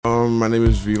My name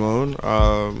is VLONE.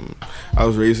 I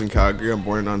was raised in Calgary. I'm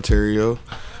born in Ontario.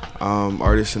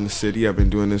 Artist in the city. I've been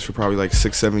doing this for probably like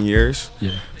 6-7 years.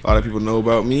 Yeah. A lot of people know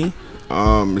about me.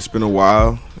 It's been a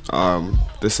while.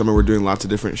 This summer we're doing lots of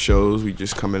different shows. We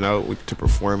just coming out to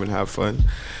perform and have fun.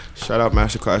 Shout out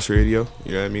Masterclass Radio.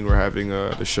 You know what I mean? We're having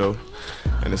the show,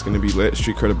 and it's gonna be lit.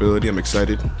 Street credibility. I'm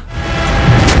excited.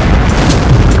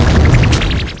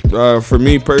 For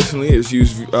me personally, it's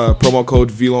use promo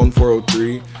code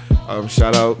VLONE403.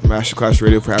 Shout out Masterclass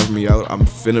Radio for having me out. I'm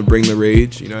finna bring the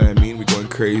rage. You know what I mean? We're going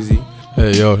crazy.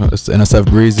 Hey, yo, it's the NSF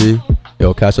BREEZY.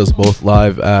 Yo, catch us both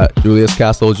live at Julius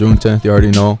Castle, June 10th. You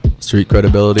already know. Street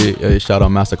credibility. Hey, shout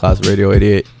out Masterclass Radio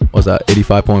 88. What's that?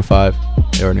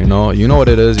 85.5. You already know. You know what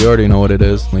it is. You already know what it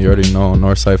is. You already know.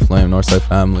 Northside Flame, Northside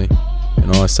Family. You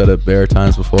know, I said it bare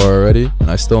times before already,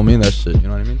 and I still mean that shit. You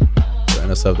know what I mean? For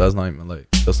NSF, that's not even like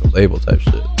just a label type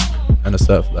shit.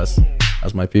 NSF,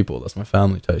 that's my people. That's my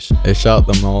family type shit. Hey, shout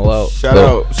them all out. Shout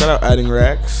out Adding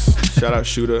Racks. Shout out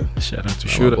Shooter. Shout out to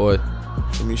Shooter. Boy.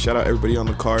 For me, shout out everybody on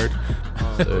the card.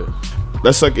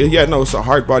 That's like, yeah, no, it's a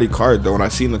hard body card though. When I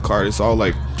seen the card, it's all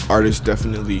like artists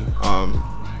definitely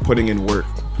putting in work.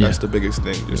 That's the biggest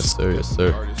thing. Just yes,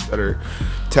 sir. Artists that are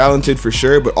talented for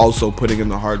sure, but also putting in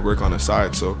the hard work on the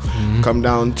side. So come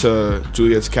down to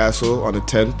Juliet's Castle on the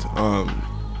 10th.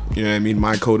 You know what I mean?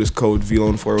 My code is code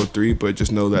VLONE403, but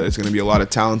just know that it's going to be a lot of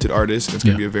talented artists. And it's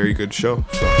going to be a very good show.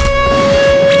 So.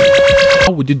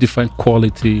 How would you define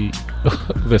quality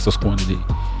versus quantity?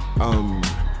 You want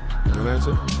to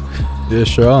answer? Yeah,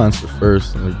 sure. I'll answer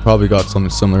first. We probably got something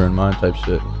similar in mind type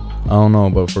shit. I don't know,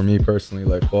 but for me personally,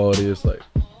 like quality is like,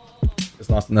 it's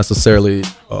not necessarily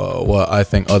what I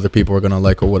think other people are gonna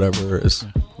like or whatever. It's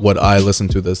what I listen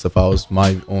to this. If I was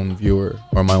my own viewer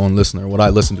or my own listener, would I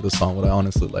listen to the song? Would I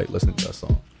honestly like listening to that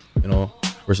song? You know,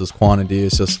 versus quantity,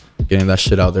 it's just getting that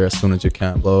shit out there as soon as you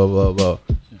can. Blah blah blah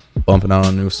blah. Bumping out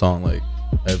a new song like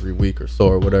every week or so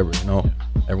or whatever. You know,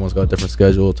 everyone's got a different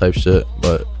schedule type shit,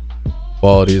 but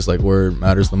quality is like where it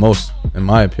matters the most, in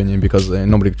my opinion, because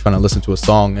ain't nobody trying to listen to a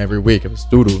song every week if it's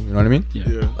doo-doo, you know what I mean?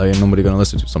 Yeah. Like ain't nobody gonna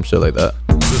listen to some shit like that.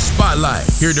 The Spotlight,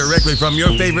 hear directly from your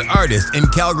favorite artists in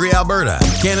Calgary, Alberta,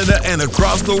 Canada, and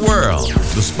across the world.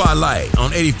 The Spotlight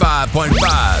on 85.5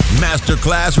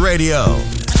 Masterclass Radio.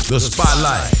 The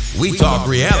Spotlight, we talk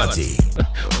reality.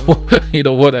 You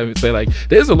know what I would say? Like,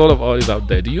 there's a lot of artists out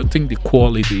there. Do you think the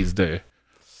quality is there?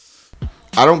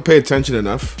 I don't pay attention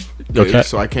enough. Okay.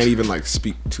 So I can't even like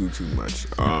speak too much.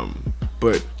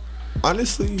 But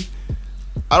honestly,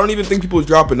 I don't even think people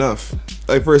drop enough.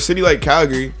 Like for a city like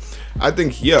Calgary, I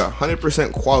think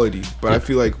 100% quality, but I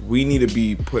feel like we need to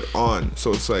be put on.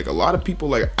 So it's like a lot of people,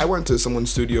 like I went to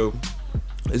someone's studio.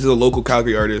 This is a local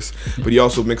Calgary artist, but he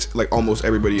also mixed like almost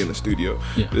everybody in the studio.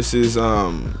 Yeah. This is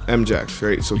M-Jax,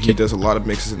 right? So he does a lot of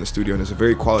mixes in the studio, and it's a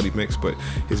very quality mix, but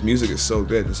his music is so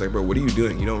good. It's like, bro, what are you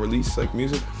doing? You don't release like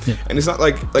music? Yeah. And it's not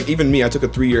like even me, I took a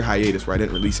 3-year hiatus where I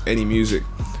didn't release any music,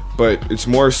 but it's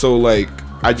more so like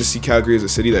I just see Calgary as a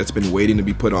city that's been waiting to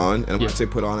be put on. And when I say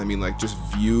put on, I mean like just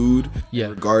viewed,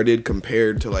 regarded,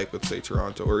 compared to like, let's say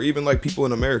Toronto or even like people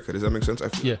in America. Does that make sense? I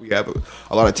feel like we have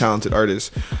a lot of talented artists.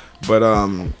 But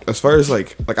as far as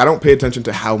like I don't pay attention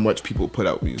to how much people put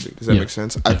out music. Does that make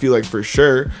sense? I feel like for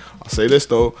sure, I'll say this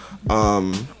though,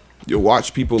 you'll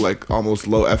watch people like almost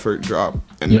low effort drop.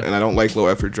 And I don't like low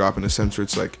effort drop in a sense where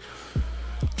it's like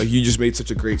you just made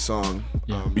such a great song.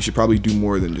 You should probably do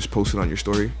more than just post it on your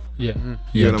story. You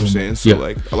know what I'm saying? So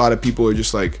like a lot of people are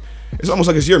just like, it's almost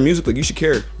like it's your music. Like you should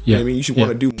care. You know what I mean? You should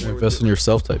want to do more. Invest in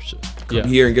yourself type shit. Come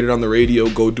here and get it on the radio.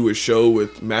 Go do a show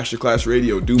with Masterclass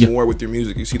Radio. Do more with your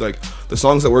music. You see, like the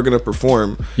songs that we're gonna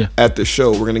perform at the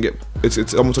show, we're gonna get.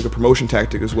 It's almost like a promotion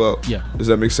tactic as well. Does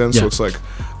that make sense? So it's like,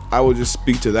 I will just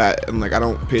speak to that, and like I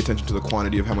don't pay attention to the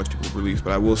quantity of how much people release,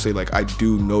 but I will say like I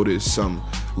do notice some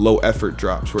low effort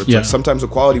drops where it's like sometimes the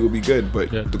quality will be good,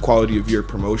 but the quality of your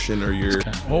promotion or your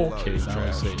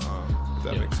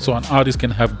So an artist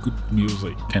can have good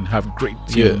music, can have great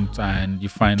tunes, and you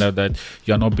find out that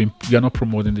you're not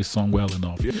promoting this song well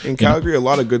enough. In Calgary, a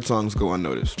lot of good songs go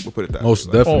unnoticed. We'll put it that way. Most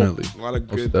definitely. A lot of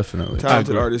good,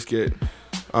 talented artists get.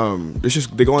 It's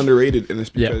just they go underrated, and it's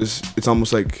because it's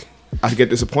almost like I get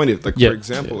disappointed. Like for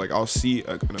example, like I'll see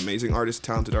an amazing artist,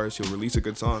 talented artist, he'll release a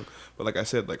good song, but like I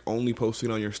said, like only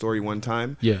posting on your story one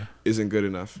time isn't good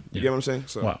enough. You get what I'm saying?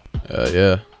 So wow.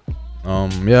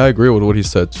 I agree with what he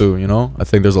said too. You know, I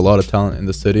think there's a lot of talent in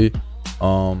the city.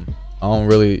 I don't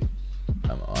really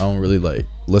like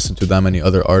listen to that many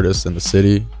other artists in the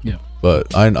city.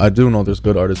 But I do know there's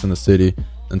good artists in the city.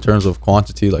 In terms of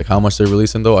quantity, like how much they're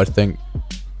releasing though, I think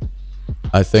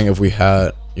if we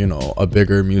had, you know, a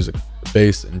bigger music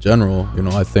bass in general, you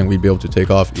know, I think we'd be able to take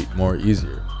off more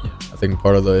easier. Yeah. I think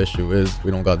part of the issue is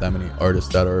we don't got that many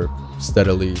artists that are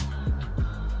steadily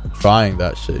trying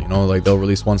that shit, you know, like they'll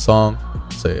release one song,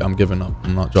 say I'm giving up,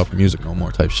 I'm not dropping music no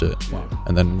more type shit. Wow.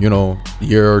 And then, you know, a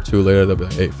year or two later they'll be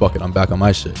like, hey, fuck it, I'm back on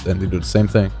my shit. Then they do the same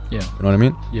thing. Yeah. You know what I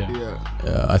mean?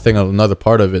 Yeah. I think another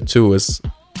part of it too is,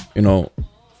 you know,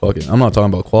 fuck it, I'm not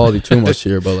talking about quality too much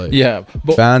here, but like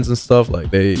but fans and stuff, like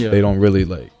they don't really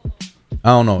like, I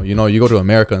don't know, you know, you go to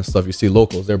America and stuff, you see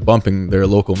locals, they're bumping their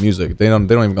local music. They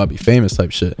don't even gotta be famous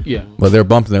type shit. Yeah. But they're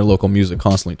bumping their local music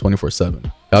constantly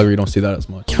 24/7. Calgary, you don't see that as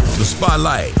much. The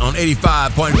Spotlight on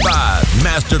 85.5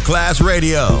 Masterclass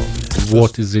Radio.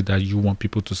 What is it that you want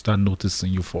people to start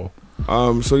noticing you for?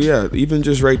 So yeah, even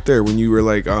just right there when you were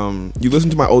like, you listen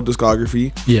to my old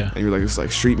discography, Yeah. and you're like, it's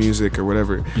like street music or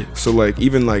whatever. Yeah. So like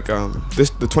even like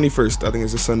the 21st, I think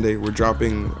is this Sunday, we're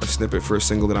dropping a snippet for a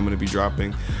single that I'm gonna be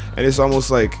dropping, and it's almost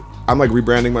like I'm like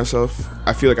rebranding myself.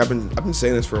 I feel like I've been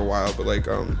saying this for a while, but like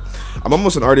I'm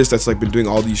almost an artist that's like been doing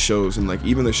all these shows, and like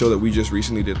even the show that we just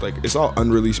recently did, like it's all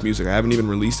unreleased music. I haven't even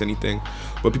released anything,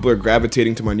 but people are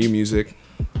gravitating to my new music,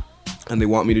 and they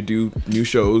want me to do new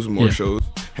shows, more shows,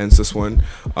 hence this one.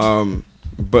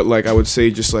 But like I would say,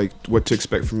 just like what to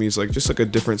expect from me is like just like a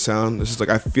different sound. This is like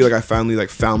I feel like I finally like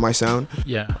found my sound.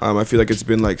 Yeah. I feel like it's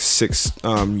been like 6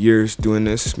 years doing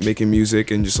this, making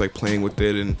music and just like playing with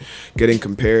it and getting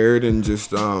compared and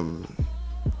just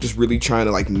really trying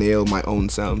to like nail my own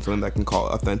sound, something that I can call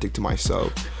authentic to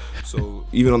myself. So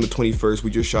even on the 21st,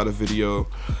 we just shot a video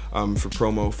for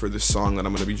promo for this song that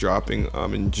I'm gonna be dropping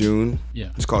in June. Yeah.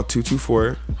 It's called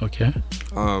 224. Okay.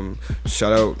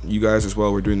 Shout out you guys as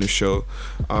well. We're doing this show.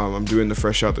 I'm doing the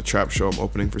Fresh Out the Trap show. I'm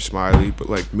opening for Smiley, but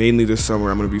like mainly this summer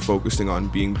I'm gonna be focusing on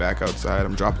being back outside.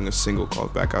 I'm dropping a single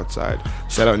called Back Outside.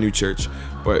 Shout out New Church.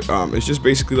 But it's just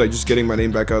basically like just getting my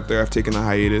name back out there. I've taken a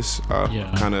hiatus.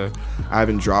 I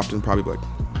haven't dropped in probably like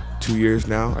 2 years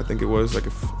now, I think it was. Like,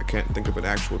 if I can't think of an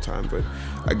actual time, but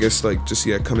I guess like just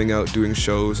coming out, doing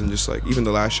shows, and just like even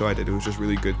the last show I did, it was just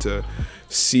really good to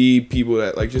see people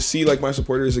that like just see like my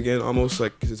supporters again, almost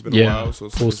like because it's been a while. So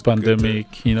it's post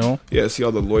pandemic, you know. Yeah, see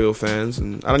all the loyal fans,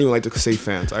 and I don't even like to say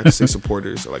fans. I have to say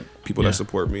supporters, or like people that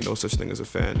support me. No such thing as a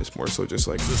fan. It's more so just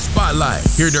like the Spotlight.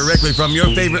 Hear directly from your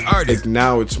favorite artist. Like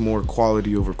now, it's more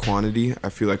quality over quantity. I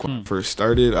feel like when I first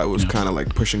started, I was kind of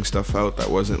like pushing stuff out that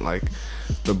wasn't like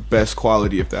the best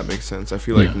quality, if that makes sense. I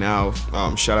feel like now,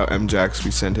 shout out MJax,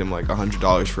 we send him like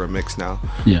 $100 for a mix now.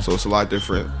 Yeah. So it's a lot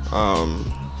different.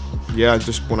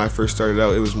 Just when I first started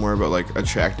out, it was more about like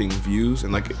attracting views,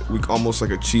 and like we almost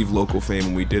like achieved local fame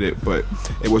when we did it, but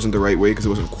it wasn't the right way because it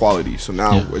wasn't quality. So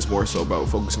now it's more so about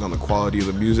focusing on the quality of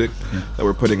the music that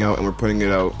we're putting out, and we're putting it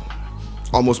out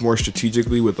almost more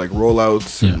strategically with like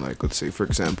rollouts and like, let's say for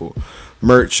example,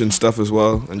 merch and stuff as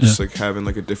well, and just like having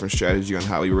like a different strategy on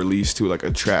how you release to like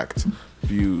attract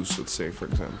views, let's say for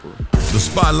example. The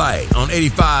Spotlight on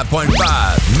 85.5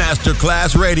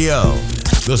 Masterclass Radio.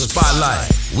 The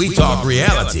Spotlight. We talk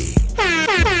reality.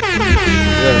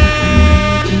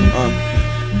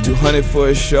 200 for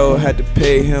a show, had to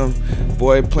pay him.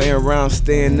 Boy playing around,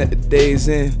 staying at the days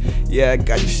in. Yeah, I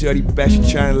got your shorty back, she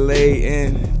trying to lay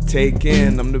in. Take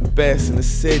in, I'm the best in the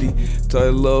city. Told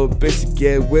a little bitch to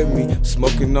get with me.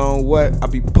 Smoking on what? I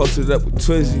be posted up with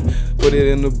Twizzy. Put it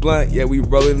in the blunt, yeah, we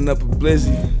rolling up a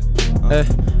blizzy.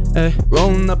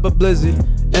 Rolling up a blizzy.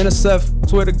 NSF,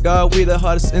 swear to God, we the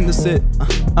hottest in the city.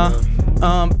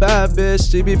 Bad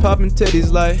bitch, she be popping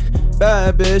titties like.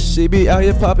 Bad bitch, she be out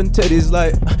here popping titties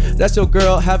like. That's your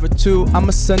girl, have her too,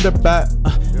 I'ma send her back.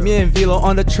 Me and Velo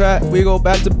on the track, we go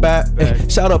back to back.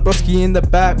 Shout out Broski in the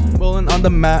back, rolling on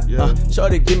the mat.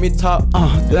 Shorty give me top,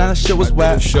 that shit was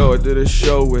whack. I did a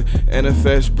show with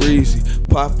NSF BREEZY.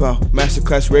 Pop out,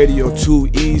 Masterclass Radio, too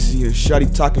easy. And Shorty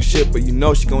talking shit, but you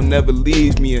know she gon' never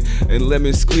leave me. And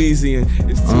lemon squeezy, and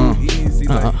it's too easy.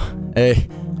 Like.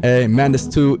 Hey, man, it's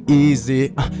too easy.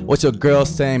 What your girl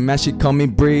saying, man? She call me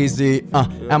breezy.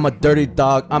 I'm a dirty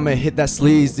dog, I'ma hit that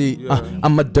sleazy.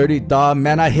 I'm a dirty dog,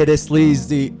 man, I hit it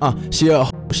sleazy. She a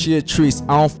hoe, she a trees,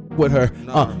 I don't f with her.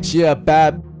 She a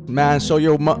bad man, show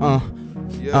your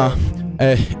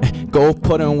hey, go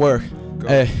put in work.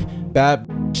 Hey, bad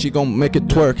she gon' make it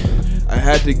twerk. I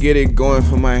had to get it going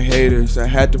for my haters. I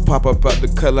had to pop up out the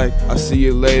cut like I'll see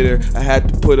you later. I had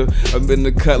to put up in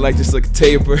the cut like just like a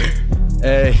taper.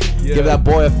 Hey, give that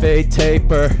boy a fade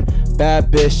taper.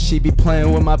 Bad bitch, she be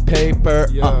playing with my paper.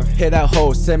 Hit that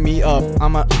hoe, send me up.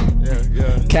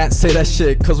 Can't say that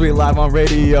shit cause we live on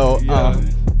radio.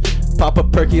 Pop a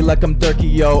perky like I'm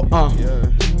Durky, yo.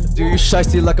 Do you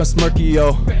shiesty like I'm Smirky,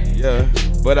 yo.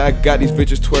 But I got these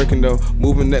bitches twerking though,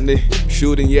 moving and they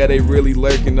shooting, yeah, they really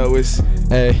lurking though. It's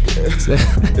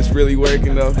really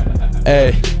working though.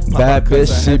 Hey, bad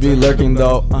bitch, she be lurking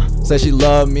though. Say she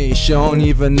love me, she don't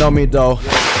even know me though.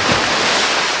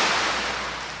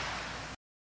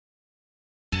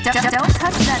 Don't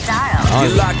touch that dial.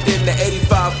 You're locked in to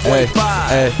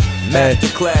 85.5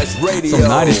 Masterclass Radio. Some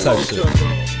 90s type shit.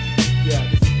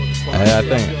 Hey, I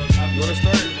think. You wanna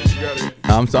start? You got it.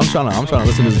 I'm trying to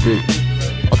listen to this beat.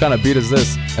 What kind of beat is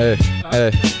this? Hey.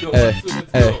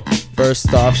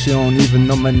 First off, she don't even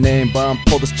know my name, but I'm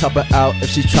pull this chopper out if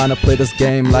she tryna play this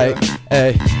game like,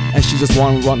 hey. And she just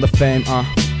wanna run the fame,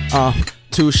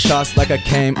 2 shots like I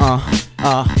came,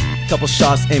 couple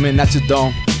shots aiming at your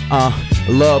dome,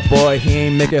 little boy, he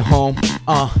ain't make it home,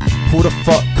 who the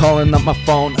fuck calling up my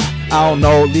phone? I don't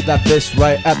know, leave that bitch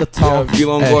right at the tone. Yeah,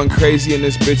 VLONE going crazy in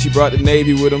this bitch. He brought the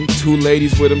Navy with him, 2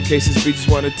 ladies with him, cases bitches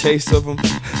want a taste of him.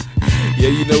 Yeah,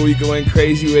 you know we going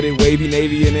crazy with it, wavy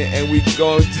Navy in it, and we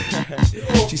going.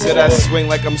 She said I swing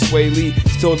like I'm Sway Lee.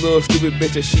 She told a little stupid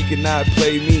bitch that she cannot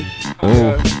play me.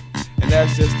 And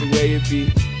that's just the way it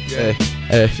be. Yeah.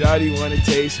 Shawty wanna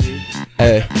taste me.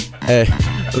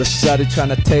 Little shawty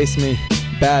tryna taste me.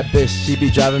 Bad bitch, she be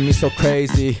driving me so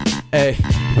crazy. Hey,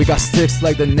 we got sticks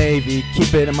like the Navy.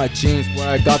 Keep it in my jeans where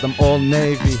I got them all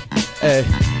navy. Hey,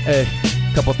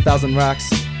 couple thousand racks.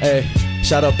 Hey,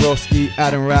 shout out broski,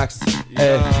 adding racks.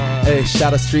 Hey,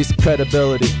 shout out streets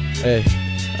credibility. Hey,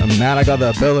 man, I got the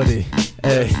ability.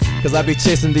 Hey, cause I be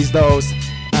chasing these does.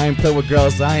 I ain't play with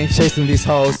girls, I ain't chasing these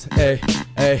hoes. Hey,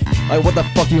 like what the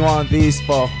fuck you want these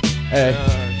for? Hey,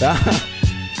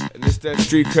 and it's that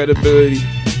street credibility.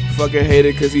 Fucking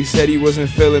hater cause he said he wasn't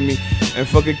feeling me. And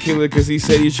fucking killer cause he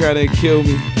said he tryna kill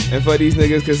me. And for these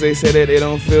niggas cause they said that they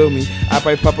don't feel me. I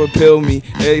probably pop a pill me.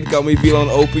 They call me VLONE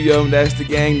opium, that's the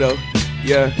gang though.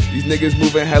 Yeah, these niggas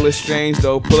moving hella strange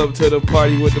though. Pull up to the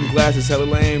party with them glasses, hella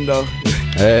lame though.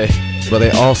 Hey, but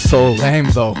they all so lame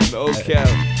though. No cap.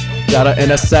 Shout out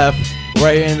NSF,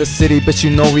 right in the city, but you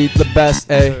know we the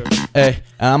best. And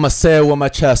I'ma say it with my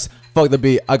chest. Fuck the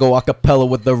beat, I go acapella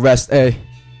with the rest.